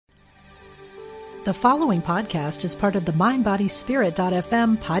The following podcast is part of the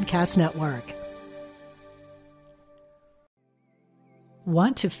MindBodySpirit.fm podcast network.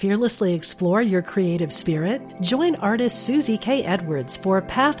 Want to fearlessly explore your creative spirit? Join artist Susie K. Edwards for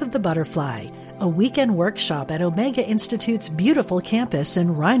Path of the Butterfly, a weekend workshop at Omega Institute's beautiful campus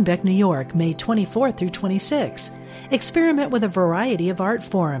in Rhinebeck, New York, May 24 through 26. Experiment with a variety of art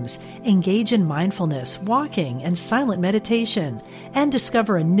forms, engage in mindfulness, walking, and silent meditation, and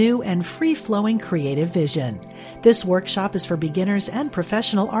discover a new and free-flowing creative vision. This workshop is for beginners and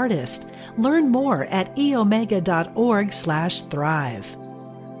professional artists. Learn more at eomega.org/thrive.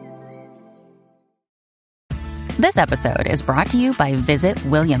 This episode is brought to you by Visit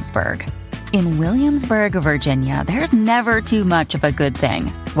Williamsburg. In Williamsburg, Virginia, there's never too much of a good thing.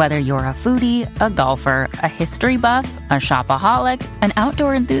 Whether you're a foodie, a golfer, a history buff, a shopaholic, an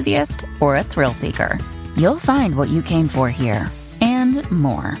outdoor enthusiast, or a thrill seeker, you'll find what you came for here and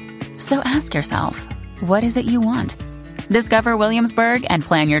more. So ask yourself, what is it you want? Discover Williamsburg and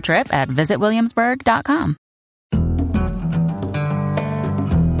plan your trip at visitwilliamsburg.com.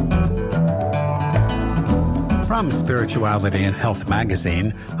 From Spirituality and Health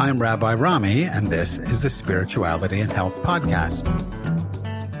magazine, I'm Rabbi Rami, and this is the Spirituality and Health podcast.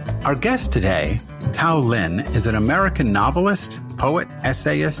 Our guest today, Tao Lin, is an American novelist, poet,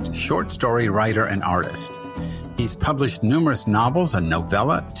 essayist, short story writer, and artist. He's published numerous novels, a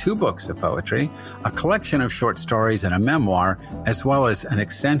novella, 2 books of poetry, a collection of short stories, and a memoir, as well as an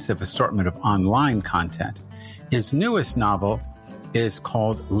extensive assortment of online content. His newest novel is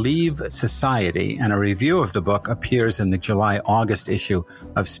called Leave Society, and a review of the book appears in the July-August issue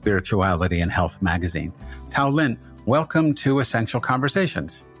of Spirituality and Health magazine. Tao Lin, welcome to Essential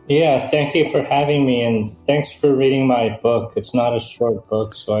Conversations. Yeah, thank you for having me, and thanks for reading my book. It's not a short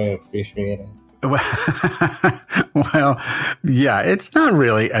book, so I appreciate it. Well, yeah, it's not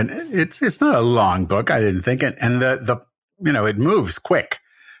really, it's not a long book, I didn't think, and the it moves quick,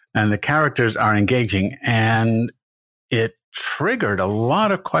 and the characters are engaging, and it triggered a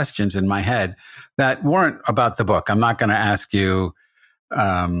lot of questions in my head that weren't about the book. I'm not going to ask you,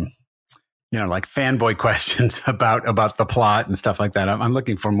 like fanboy questions about the plot and stuff like that. I'm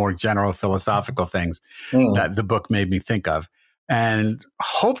looking for more general philosophical things that the book made me think of. And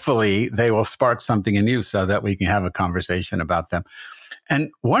hopefully they will spark something in you so that we can have a conversation about them.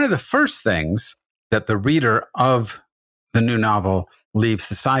 And one of the first things that the reader of the new novel, Leave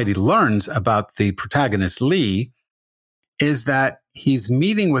Society, learns about the protagonist, Lee, is that he's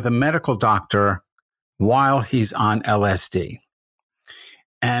meeting with a medical doctor while he's on LSD.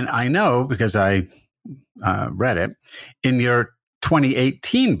 And I know, because I read it, in your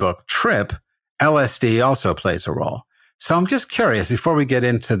 2018 book, Trip, LSD also plays a role. So I'm just curious, before we get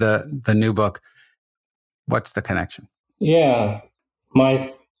into the new book, what's the connection? Yeah,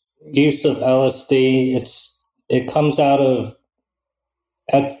 my use of LSD, it comes out of,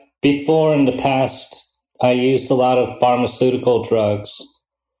 before in the past, I used a lot of pharmaceutical drugs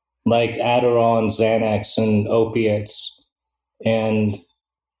like Adderall and Xanax and opiates, and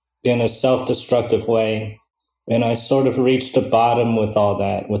in a self-destructive way. And I sort of reached a bottom with all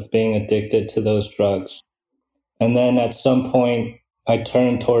that, with being addicted to those drugs. And then at some point, I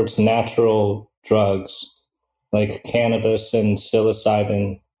turned towards natural drugs like cannabis and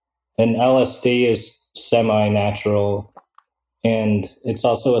psilocybin. And LSD is semi-natural, and it's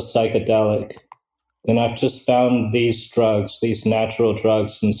also a psychedelic. And I've just found these drugs, these natural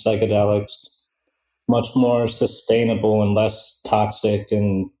drugs and psychedelics, much more sustainable and less toxic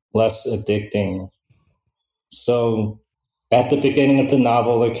and less addicting. So at the beginning of the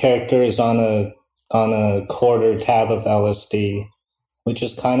novel, the character is on a quarter tab of LSD, which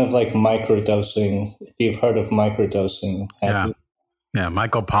is kind of like microdosing, if you've heard of microdosing. Yeah,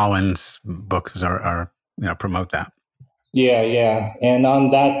 Michael Pollan's books are promote that. Yeah. And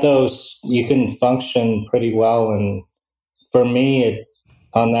on that dose, you can function pretty well. And for me,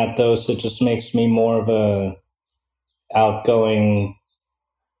 on that dose, it just makes me more of a outgoing,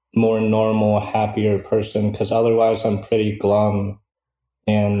 more normal, happier person. Because otherwise, I'm pretty glum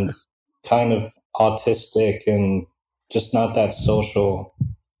and kind of autistic and just not that social.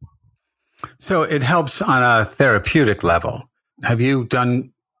 So it helps on a therapeutic level. Have you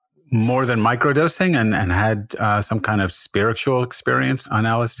done more than microdosing and had some kind of spiritual experience on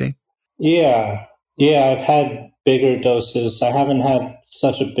LSD? Yeah, I've had bigger doses. I haven't had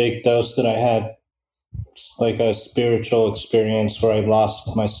such a big dose that I had just like a spiritual experience where I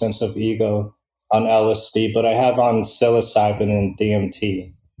lost my sense of ego on LSD, but I have on psilocybin and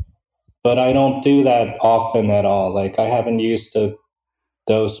DMT. But I don't do that often at all. Like, I haven't used a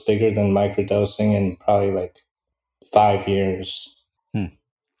dose bigger than microdosing in probably like 5 years.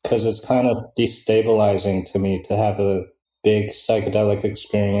 because it's kind of destabilizing to me to have a big psychedelic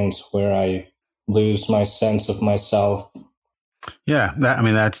experience where I lose my sense of myself. Yeah,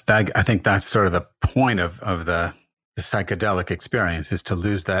 I think that's sort of the point of the psychedelic experience, is to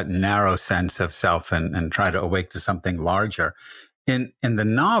lose that narrow sense of self and try to awake to something larger. In the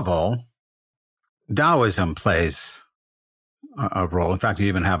novel, Taoism plays a role. In fact, you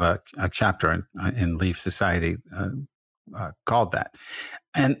even have a chapter in Leaf Society called that.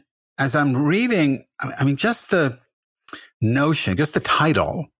 And as I'm reading, I mean, just the notion, just the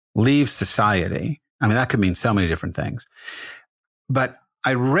title, Leave Society, I mean, that could mean so many different things. But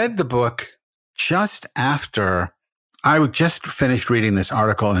I read the book just after I just finished reading this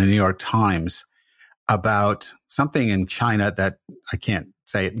article in the New York Times about something in China that I can't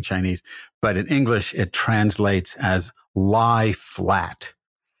say it in Chinese, but in English, it translates as lie flat.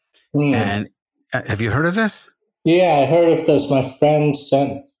 And have you heard of this? Yeah, I heard of this. My friend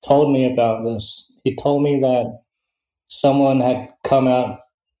told me about this. He told me that someone had come out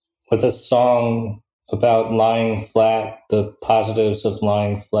with a song about lying flat, the positives of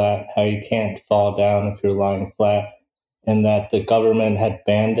lying flat, how you can't fall down if you're lying flat, and that the government had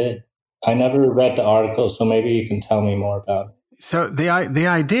banned it. I never read the article, so maybe you can tell me more about it. So the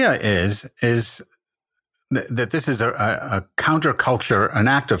idea is that this is a counterculture, an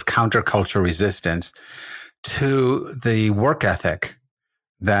act of counterculture resistance to the work ethic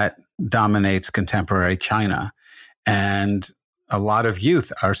that dominates contemporary China. And a lot of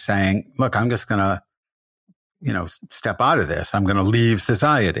youth are saying, look, I'm just going to, step out of this. I'm going to leave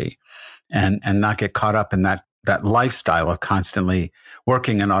society and not get caught up in that lifestyle of constantly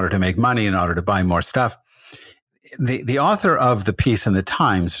working in order to make money, in order to buy more stuff. The author of the piece in the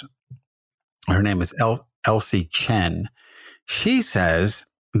Times, her name is Elsie Chen. She says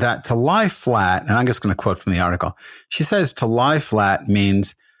that to lie flat, and I'm just going to quote from the article. She says to lie flat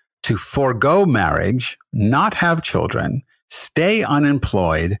means to forego marriage, not have children, stay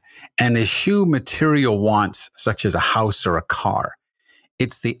unemployed, and eschew material wants such as a house or a car.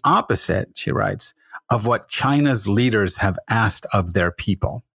 It's the opposite, she writes, of what China's leaders have asked of their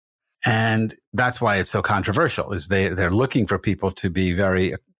people. And that's why it's so controversial, is they're looking for people to be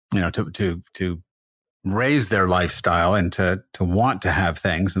very, to raise their lifestyle and to want to have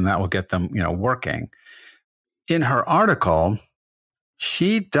things, and that will get them, working. In her article,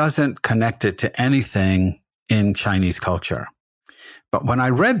 she doesn't connect it to anything in Chinese culture. But when I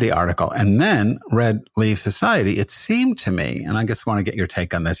read the article and then read Leave Society, it seemed to me, and I just want to get your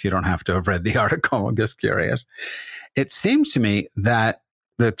take on this. You don't have to have read the article. I'm just curious. It seemed to me that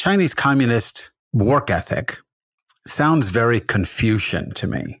the Chinese communist work ethic sounds very Confucian to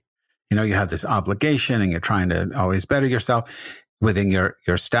me. You have this obligation and you're trying to always better yourself within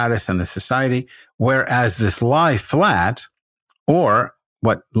your status in the society. Whereas this lie flat, or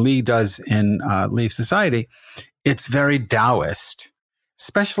what Lee does in Leave Society, it's very Taoist,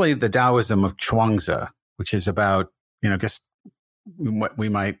 especially the Taoism of Chuangzi, which is about, just what we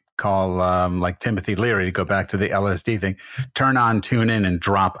might call, like Timothy Leary, to go back to the LSD thing, turn on, tune in, and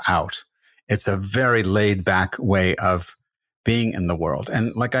drop out. It's a very laid back way of being in the world.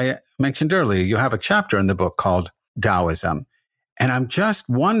 And like I mentioned earlier, you have a chapter in the book called Taoism. And I'm just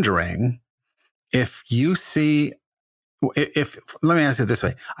wondering if you see, let me ask it this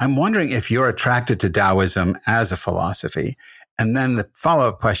way. I'm wondering if you're attracted to Taoism as a philosophy. And then the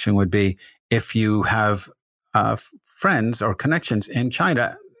follow-up question would be, if you have friends or connections in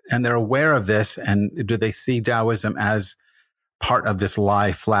China and they're aware of this, and do they see Taoism as part of this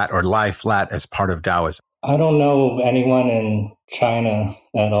lie flat, or lie flat as part of Taoism? I don't know anyone in China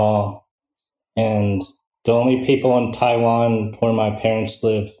at all. And the only people in Taiwan where my parents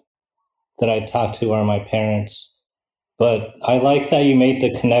live that I talk to are my parents. But I like that you made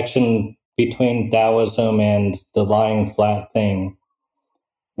the connection between Taoism and the lying flat thing.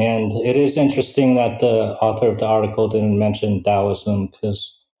 And it is interesting that the author of the article didn't mention Taoism,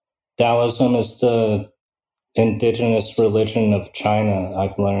 because Taoism is the indigenous religion of China,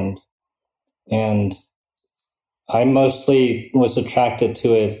 I've learned. And I mostly was attracted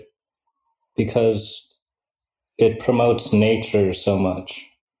to it because it promotes nature so much.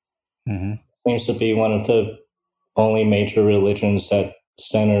 Mm-hmm. It seems to be one of the only major religions that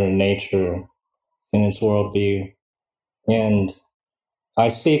center nature in its worldview. And I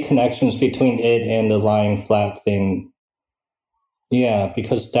see connections between it and the lying flat thing. Yeah,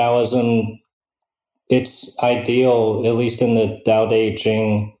 because Taoism, its ideal, at least in the Tao Te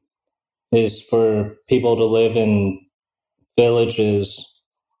Ching, is for people to live in villages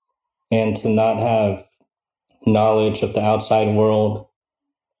and to not have knowledge of the outside world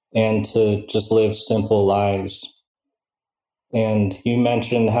and to just live simple lives. And you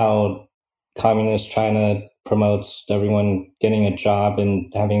mentioned how communist China promotes everyone getting a job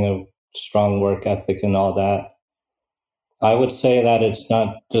and having a strong work ethic and all that. I would say that it's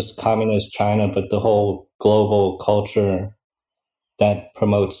not just communist China, but the whole global culture that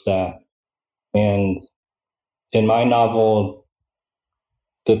promotes that. And in my novel,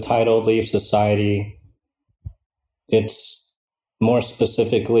 the title Leave Society, it's more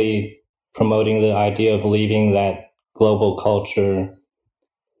specifically promoting the idea of leaving that global culture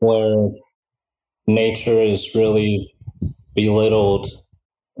where nature is really belittled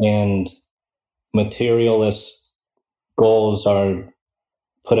and materialist goals are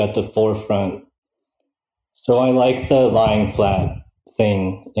put at the forefront. So I like the lying flat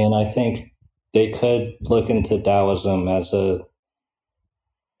thing, and I think they could look into Taoism as a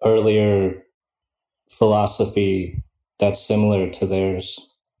earlier philosophy that's similar to theirs.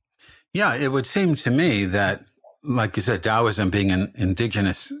 Yeah, it would seem to me that, like you said, Taoism being an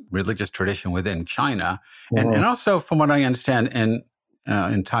indigenous religious tradition within China, and also from what I understand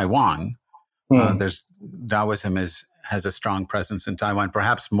in Taiwan, there's Taoism has a strong presence in Taiwan,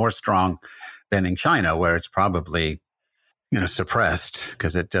 perhaps more strong than in China, where it's probably suppressed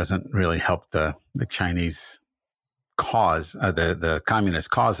because it doesn't really help the Chinese cause, the communist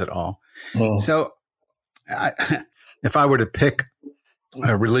cause at all. So, if I were to pick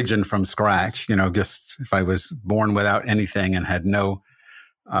a religion from scratch, just if I was born without anything and had no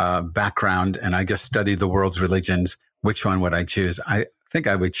background, and I just studied the world's religions, which one would I choose? I think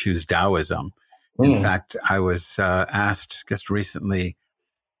I would choose Taoism. In fact, I was asked just recently,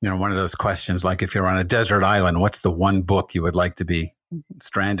 one of those questions, like if you're on a desert island, what's the one book you would like to be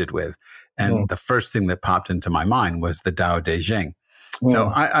stranded with? And the first thing that popped into my mind was the Tao Te Ching.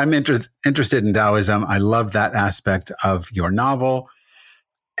 So I'm interested in Taoism. I love that aspect of your novel.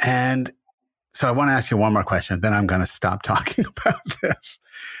 And so I want to ask you one more question, then I'm going to stop talking about this.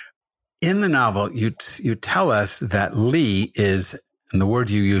 In the novel, you tell us that Li is, and the word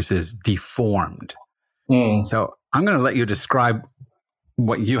you use is deformed. So I'm going to let you describe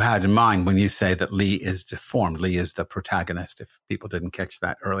what you had in mind when you say that Li is deformed. Li is the protagonist, if people didn't catch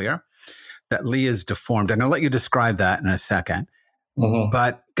that earlier, that Li is deformed. And I'll let you describe that in a second.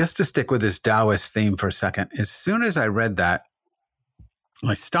 But just to stick with this Taoist theme for a second, as soon as I read that,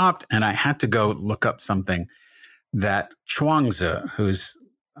 I stopped and I had to go look up something that Chuangzi, who's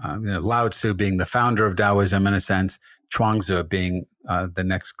Lao Tzu being the founder of Taoism in a sense, Chuangzi being the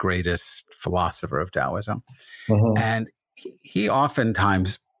next greatest philosopher of Taoism. And he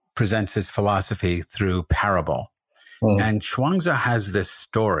oftentimes presents his philosophy through parable. And Chuangzi has this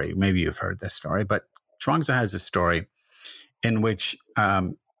story, maybe you've heard this story, but Chuangzi has a story in which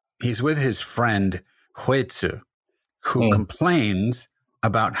he's with his friend Huizi, who complains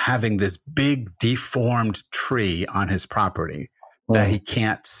about having this big deformed tree on his property that he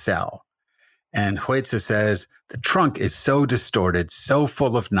can't sell. And Huizi says, the trunk is so distorted, so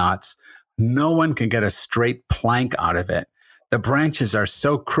full of knots, no one can get a straight plank out of it. The branches are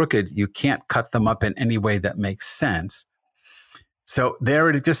so crooked, you can't cut them up in any way that makes sense. So there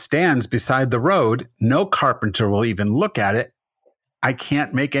it just stands beside the road. No carpenter will even look at it. I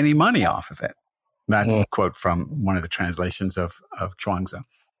can't make any money off of it. That's a quote from one of the translations of Chuangzi.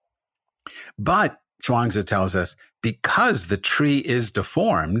 But Chuangzi tells us, because the tree is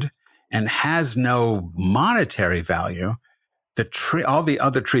deformed and has no monetary value, the tree, all the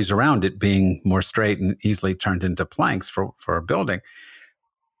other trees around it being more straight and easily turned into planks for a building,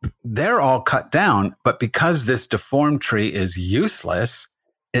 they're all cut down. But because this deformed tree is useless,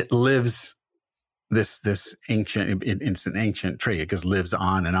 it lives this ancient, it's an ancient tree. It just lives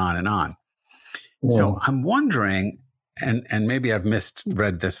on and on and on. So I'm wondering, and maybe I've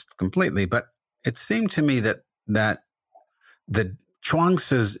misread this completely, but it seemed to me that the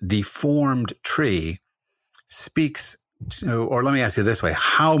Chuangzi's deformed tree speaks to, or let me ask you this way: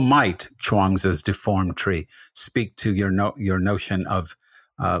 how might Chuangzi's deformed tree speak to your notion of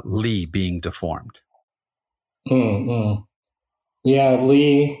Li being deformed? Yeah,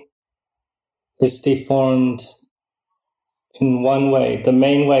 Li is deformed in one way. The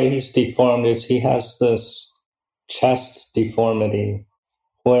main way he's deformed is he has this chest deformity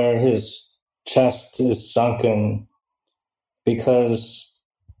where his chest is sunken because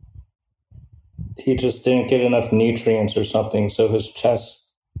he just didn't get enough nutrients or something. So his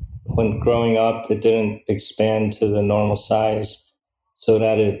chest, when growing up, it didn't expand to the normal size so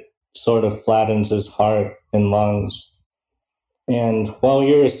that it sort of flattens his heart and lungs. And while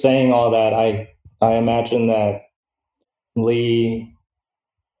you were saying all that, I imagine that Li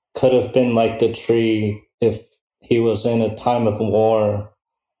could have been like the tree if he was in a time of war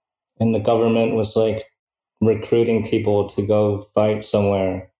and the government was like, recruiting people to go fight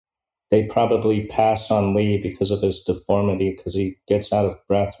somewhere, they probably pass on Lee because of his deformity, because he gets out of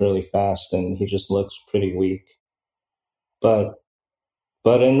breath really fast and he just looks pretty weak. But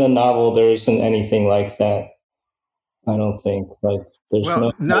in the novel, there isn't anything like that. I don't think. Like, there's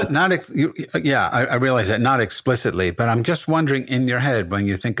I realize that, not explicitly, but I'm just wondering, in your head, when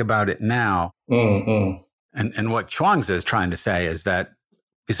you think about it now, and what Chuang-Tzu is trying to say is that,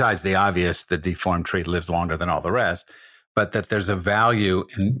 besides the obvious, the deformed tree lives longer than all the rest, but that there's a value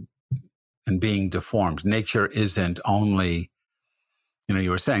in being deformed. Nature isn't only, you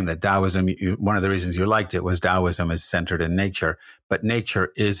were saying that Taoism, one of the reasons you liked it was Taoism is centered in nature, but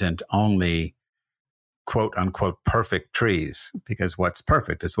nature isn't only quote unquote perfect trees, because what's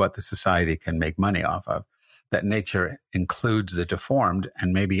perfect is what the society can make money off of. That nature includes the deformed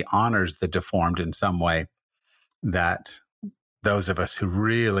and maybe honors the deformed in some way that those of us who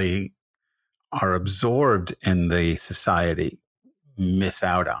really are absorbed in the society miss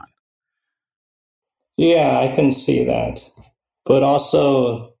out on. Yeah, I can see that. But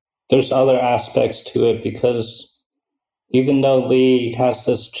also, there's other aspects to it, because even though Lee has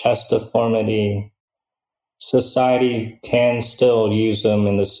this chest deformity, society can still use him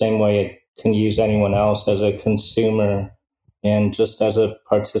in the same way it can use anyone else, as a consumer and just as a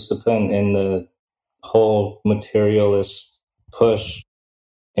participant in the whole materialist push,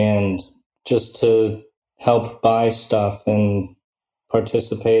 and just to help buy stuff and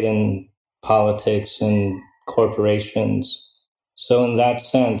participate in politics and corporations. So in that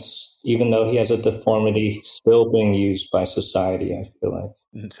sense, even though he has a deformity, he's still being used by society, I feel like.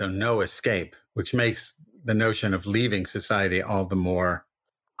 And so no escape, which makes the notion of leaving society all the more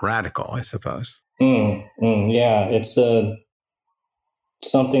radical, I suppose. Yeah, it's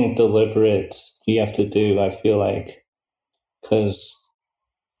something deliberate you have to do, I feel like, because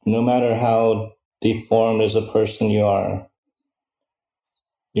no matter how deformed as a person you are,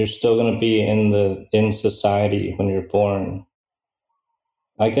 you're still going to be in society when you're born.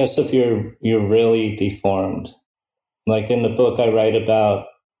 I guess if you're really deformed, like in the book I write about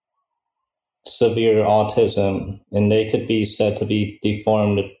severe autism, and they could be said to be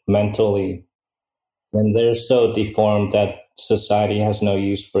deformed mentally, and they're so deformed that society has no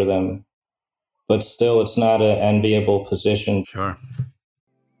use for them. But still, it's not an enviable position. Sure.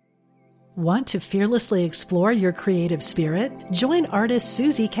 Want to fearlessly explore your creative spirit? Join artist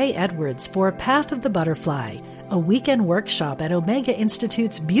Susie K. Edwards for Path of the Butterfly, a weekend workshop at Omega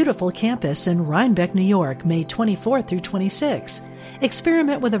Institute's beautiful campus in Rhinebeck, New York, May 24 through 26.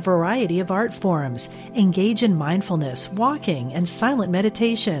 Experiment with a variety of art forms, engage in mindfulness, walking, and silent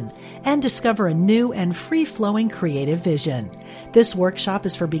meditation, and discover a new and free-flowing creative vision. This workshop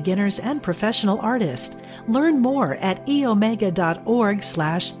is for beginners and professional artists. Learn more at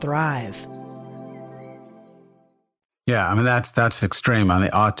eomega.org/thrive. Yeah, I mean, that's extreme on the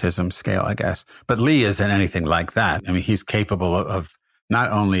autism scale, I guess. But Lee isn't anything like that. I mean, he's capable of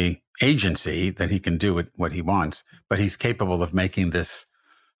not only agency, that he can do what he wants, but he's capable of making this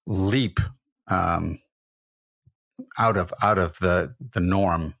leap out of the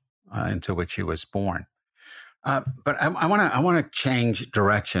norm into which he was born. But I want to change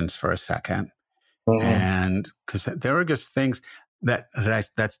directions for a second, and because there are just things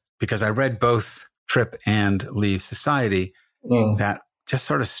that's because I read both Trip and Leave Society that just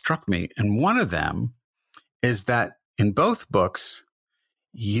sort of struck me, and one of them is that in both books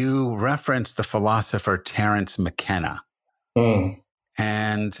you reference the philosopher Terence McKenna.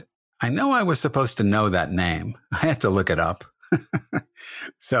 And I know I was supposed to know that name. I had to look it up.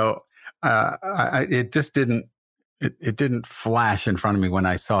 So it just didn't flash in front of me when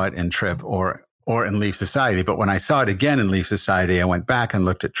I saw it in Trip or in Leave Society. But when I saw it again in Leave Society, I went back and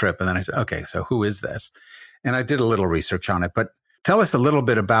looked at Trip, and then I said, okay, so who is this? And I did a little research on it. But tell us a little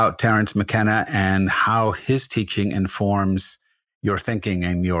bit about Terence McKenna and how his teaching informs your thinking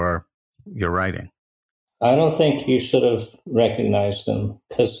and your writing. I don't think you should have recognized him,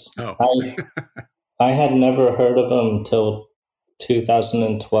 because I had never heard of him until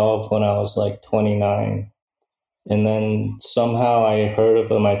 2012 when I was like 29. And then somehow I heard of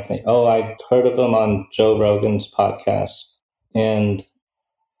him, I heard of him on Joe Rogan's podcast. And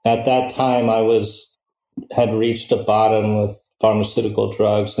at that time I had reached a bottom with pharmaceutical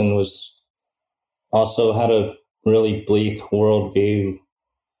drugs and had a really bleak worldview.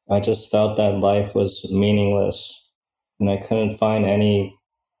 I just felt that life was meaningless, and I couldn't find any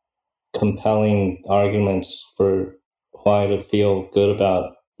compelling arguments for why to feel good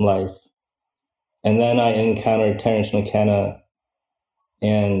about life. And then I encountered Terence McKenna,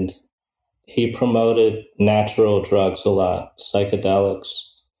 and he promoted natural drugs a lot, psychedelics.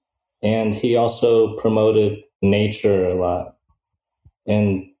 And he also promoted nature a lot.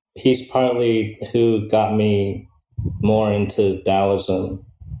 And he's partly who got me more into Taoism.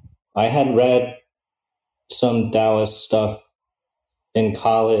 I had read some Taoist stuff in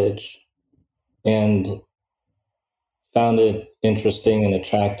college and found it interesting and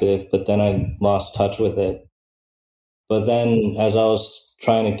attractive, but then I lost touch with it. But then as I was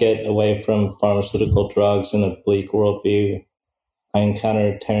trying to get away from pharmaceutical drugs and a bleak worldview, I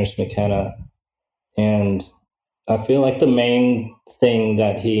encountered Terence McKenna. And I feel like the main thing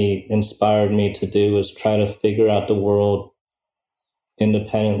that he inspired me to do was try to figure out the world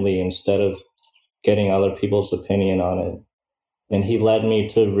independently instead of getting other people's opinion on it. And he led me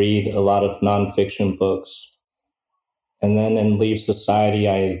to read a lot of nonfiction books. And then in Leave Society,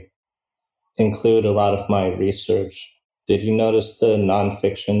 I include a lot of my research. Did you notice the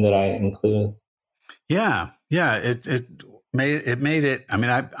nonfiction that I included? Yeah. It made it. I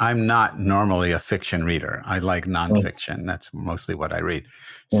mean, I'm not normally a fiction reader. I like nonfiction. That's mostly what I read.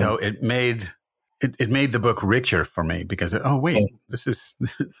 So it made the book richer for me because this is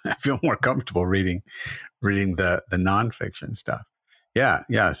I feel more comfortable reading the nonfiction stuff.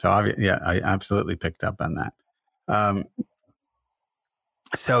 Yeah. So I absolutely picked up on that.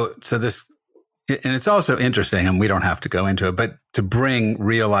 So this, and it's also interesting, and we don't have to go into it, but to bring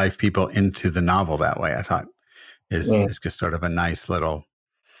real life people into the novel that way, I thought is just sort of a nice little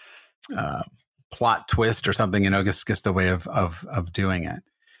plot twist or something, just the way of doing it.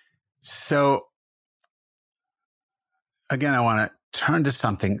 So again, I want to turn to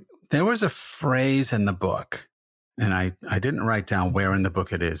something. There was a phrase in the book, and I didn't write down where in the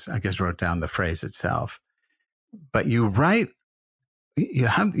book it is. I just wrote down the phrase itself. But you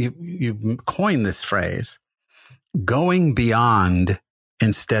coined this phrase, going beyond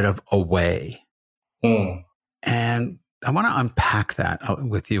instead of away. And I want to unpack that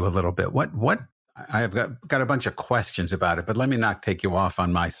with you a little bit. What I've got a bunch of questions about it, but let me not take you off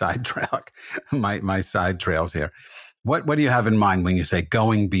on my side trail, my side trails here. What do you have in mind when you say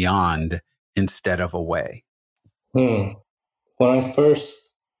going beyond instead of away? When I first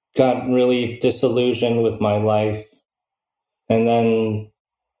got really disillusioned with my life, and then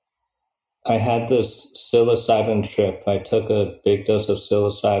I had this psilocybin trip. I took a big dose of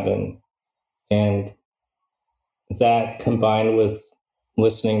psilocybin, and that combined with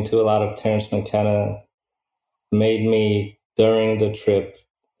listening to a lot of Terence McKenna made me, during the trip,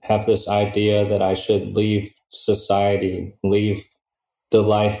 have this idea that I should leave society, leave the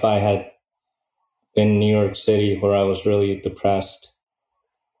life I had in New York City where I was really depressed.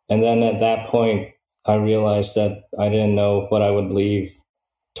 And then at that point, I realized that I didn't know what I would leave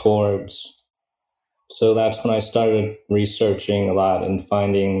towards. So that's when I started researching a lot and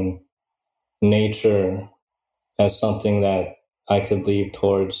finding nature as something that I could leave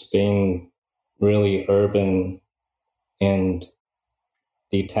towards, being really urban and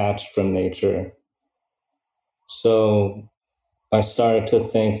detached from nature. So I started to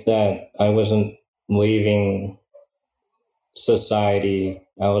think that I wasn't leaving society.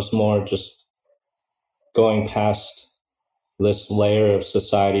 I was more just going past this layer of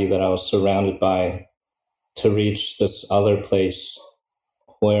society that I was surrounded by to reach this other place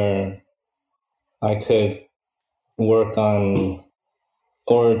where I could work on,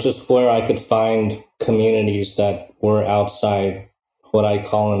 or just where I could find communities that were outside what I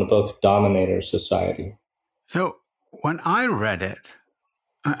call in the book dominator society. So when I read it,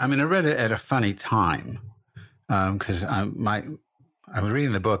 I read it at a funny time because I was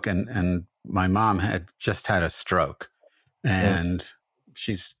reading the book and my mom had just had a stroke and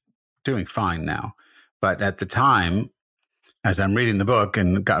she's doing fine now. But at the time, as I'm reading the book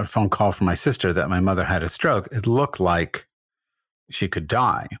and got a phone call from my sister that my mother had a stroke, it looked like she could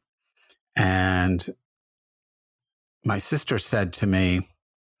die. And my sister said to me,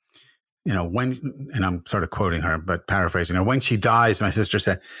 and I'm sort of quoting her, but paraphrasing her, when she dies, my sister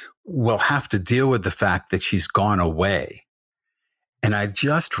said, we'll have to deal with the fact that she's gone away. And I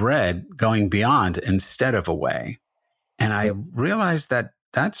just read going beyond instead of away. And I realized that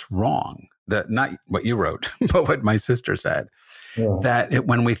that's wrong. That not what you wrote, but what my sister said. Yeah. That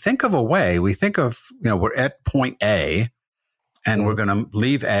when we think of away, we think of, we're at point A and we're going to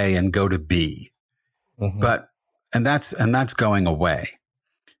leave A and go to B. But, and that's going away.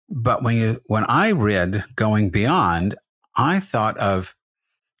 But when I read going beyond, I thought of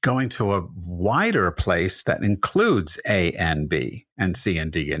going to a wider place that includes A and B and C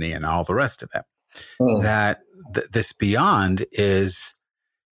and D and E and all the rest of it. That this beyond is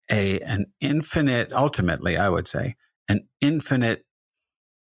an infinite, ultimately, I would say, an infinite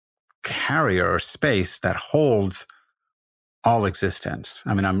carrier or space that holds all existence.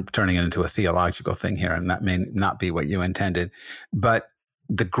 I mean, I'm turning it into a theological thing here, and that may not be what you intended, but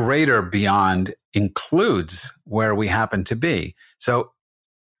the greater beyond includes where we happen to be. So,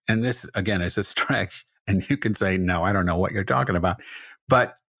 and this again is a stretch, and you can say, no, I don't know what you're talking about.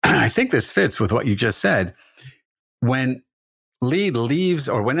 But I think this fits with what you just said. When Lee leaves,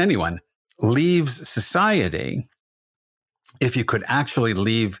 or when anyone leaves society, if you could actually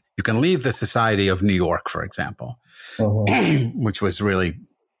leave, you can leave the society of New York, for example, which was really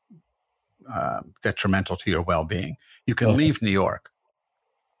detrimental to your well-being. You can leave New York.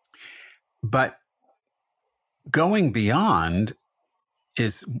 But going beyond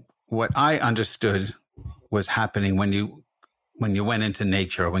is what I understood was happening when you went into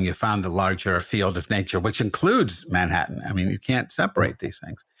nature, when you found the larger field of nature, which includes Manhattan. I mean, you can't separate these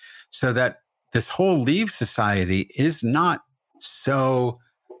things. So that this whole leave society is not so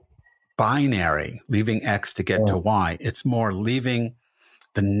binary, leaving X to get to Y. It's more leaving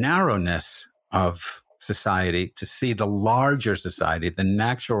the narrowness of society to see the larger society, the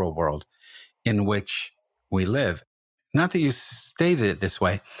natural world in which we live. Not that you stated it this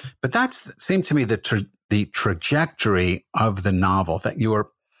way, but that seemed to me the trajectory of the novel, that you were,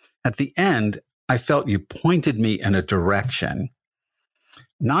 at the end, I felt you pointed me in a direction,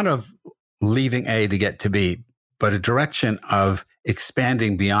 not of leaving A to get to B, but a direction of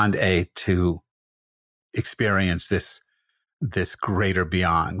expanding beyond A to experience this greater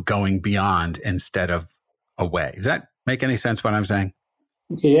beyond, going beyond instead of away. Does that make any sense what I'm saying?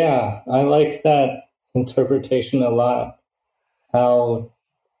 Yeah, I like that interpretation a lot. How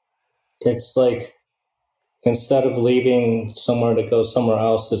it's like, instead of leaving somewhere to go somewhere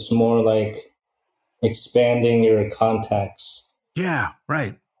else, it's more like expanding your context. Yeah,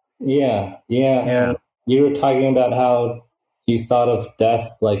 right. Yeah. And you were talking about how you thought of death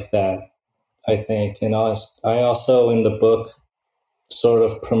like that, I think. And I also in the book sort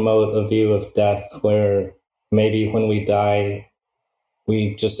of promote a view of death where maybe when we die,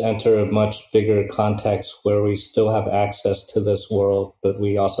 we just enter a much bigger context where we still have access to this world, but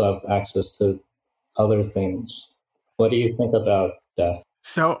we also have access to other things. What do you think about death?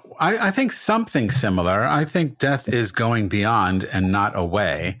 So I think something similar. I think death is going beyond and not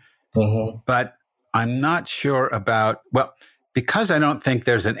away. But I'm not sure about, well, because I don't think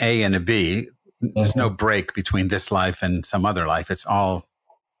there's an A and a B, there's no break between this life and some other life. It's all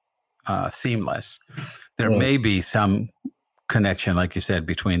seamless. There may be some connection, like you said,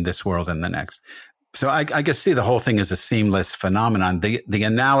 between this world and the next. So I guess see the whole thing as a seamless phenomenon. The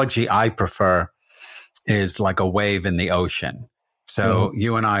analogy I prefer is like a wave in the ocean. So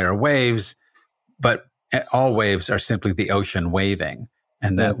you and I are waves, but all waves are simply the ocean waving.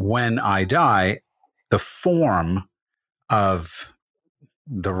 And that when I die, the form of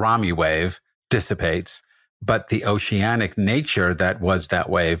the Rami wave dissipates, but the oceanic nature that was that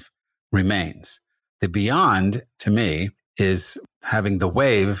wave remains. The beyond, to me, is having the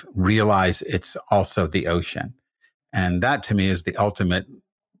wave realize it's also the ocean. And that, to me, is the ultimate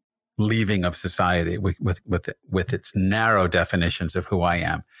leaving of society with its narrow definitions of who I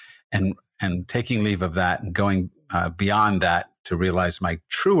am, and taking leave of that and going beyond that to realize my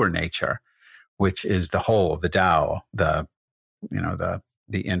truer nature, which is the whole, the Tao, the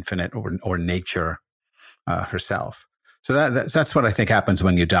infinite or nature herself. So that's what I think happens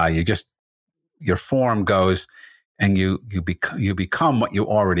when you die. Your form goes, and you become what you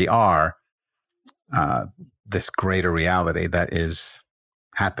already are. This greater reality that is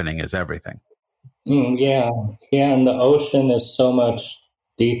happening is everything. Yeah. And the ocean is so much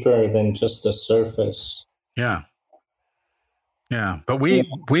deeper than just the surface. Yeah. But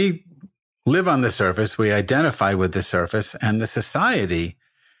we live on the surface. We identify with the surface, and the society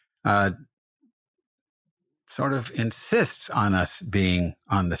sort of insists on us being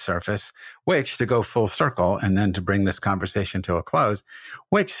on the surface, which, to go full circle and then to bring this conversation to a close,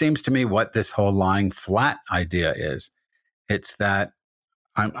 which seems to me what this whole lying flat idea is. It's that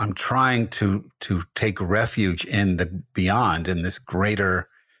I'm trying to take refuge in the beyond, in this greater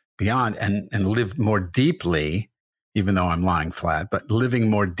beyond, and live more deeply, even though I'm lying flat, but living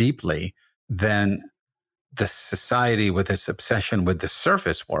more deeply than the society with its obsession with the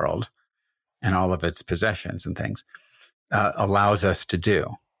surface world and all of its possessions and things allows us to do.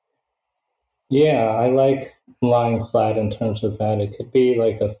 Yeah, I like lying flat in terms of that. It could be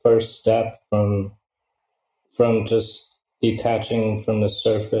like a first step from just detaching from the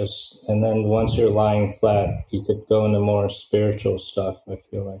surface. And then once you're lying flat, you could go into more spiritual stuff, I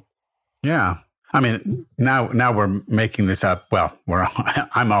feel like. Yeah. I mean, now we're making this up. Well,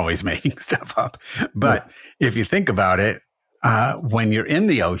 I'm always making stuff up. But if you think about it, when you're in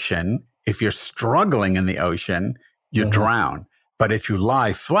the ocean, if you're struggling in the ocean, you drown. But if you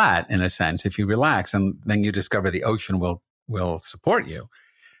lie flat, in a sense, if you relax, and then you discover the ocean will support you.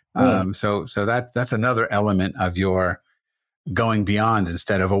 So that's another element of your going beyond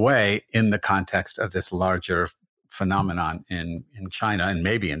instead of away in the context of this larger phenomenon in China and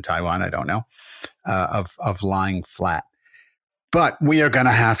maybe in Taiwan, I don't know, of lying flat. But we are going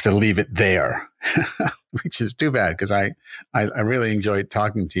to have to leave it there, which is too bad because I really enjoyed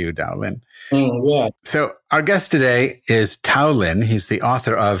talking to you, Tao Lin. Yeah. So our guest today is Tao Lin. He's the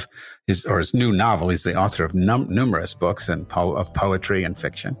author of his new novel. He's the author of numerous books and of poetry and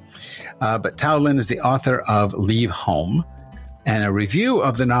fiction. But Tao Lin is the author of Leave Home. And a review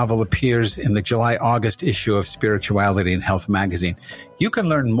of the novel appears in the July-August issue of Spirituality and Health magazine. You can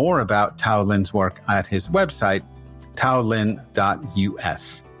learn more about Tao Lin's work at his website,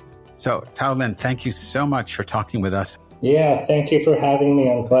 taolin.us. So, Tao Lin, thank you so much for talking with us. Yeah, thank you for having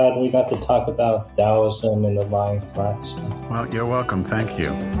me. I'm glad we got to talk about Taoism and the lying flat stuff. Well, you're welcome. Thank you.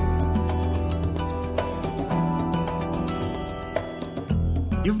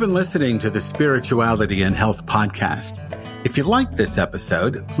 You've been listening to the Spirituality and Health podcast. If you liked this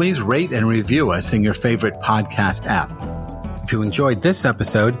episode, please rate and review us in your favorite podcast app. If you enjoyed this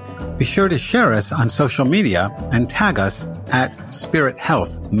episode, be sure to share us on social media and tag us at Spirit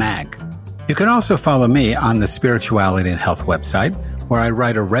Health Mag. You can also follow me on the Spirituality and Health website, where I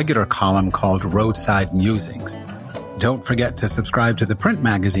write a regular column called Roadside Musings. Don't forget to subscribe to the print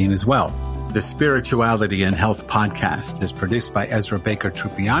magazine as well. The Spirituality and Health podcast is produced by Ezra Baker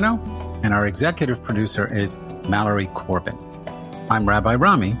Trupiano, and our executive producer is Mallory Corbin. I'm Rabbi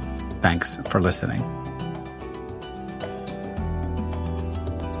Rami. Thanks for listening.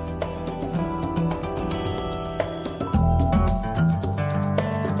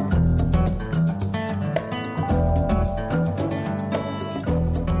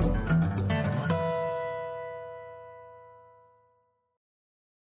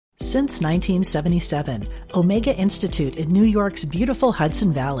 Since 1977, Omega Institute in New York's beautiful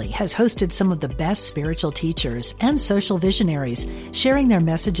Hudson Valley has hosted some of the best spiritual teachers and social visionaries sharing their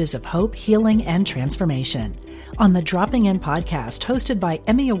messages of hope, healing, and transformation. On the Dropping In podcast, hosted by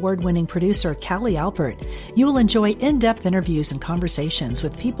Emmy Award-winning producer Callie Alpert, you will enjoy in-depth interviews and conversations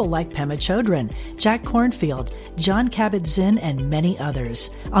with people like Pema Chodron, Jack Kornfield, John Kabat-Zinn, and many others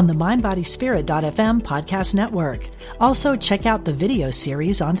on the MindBodySpirit.fm podcast network. Also, check out the video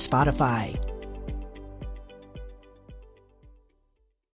series on Spotify.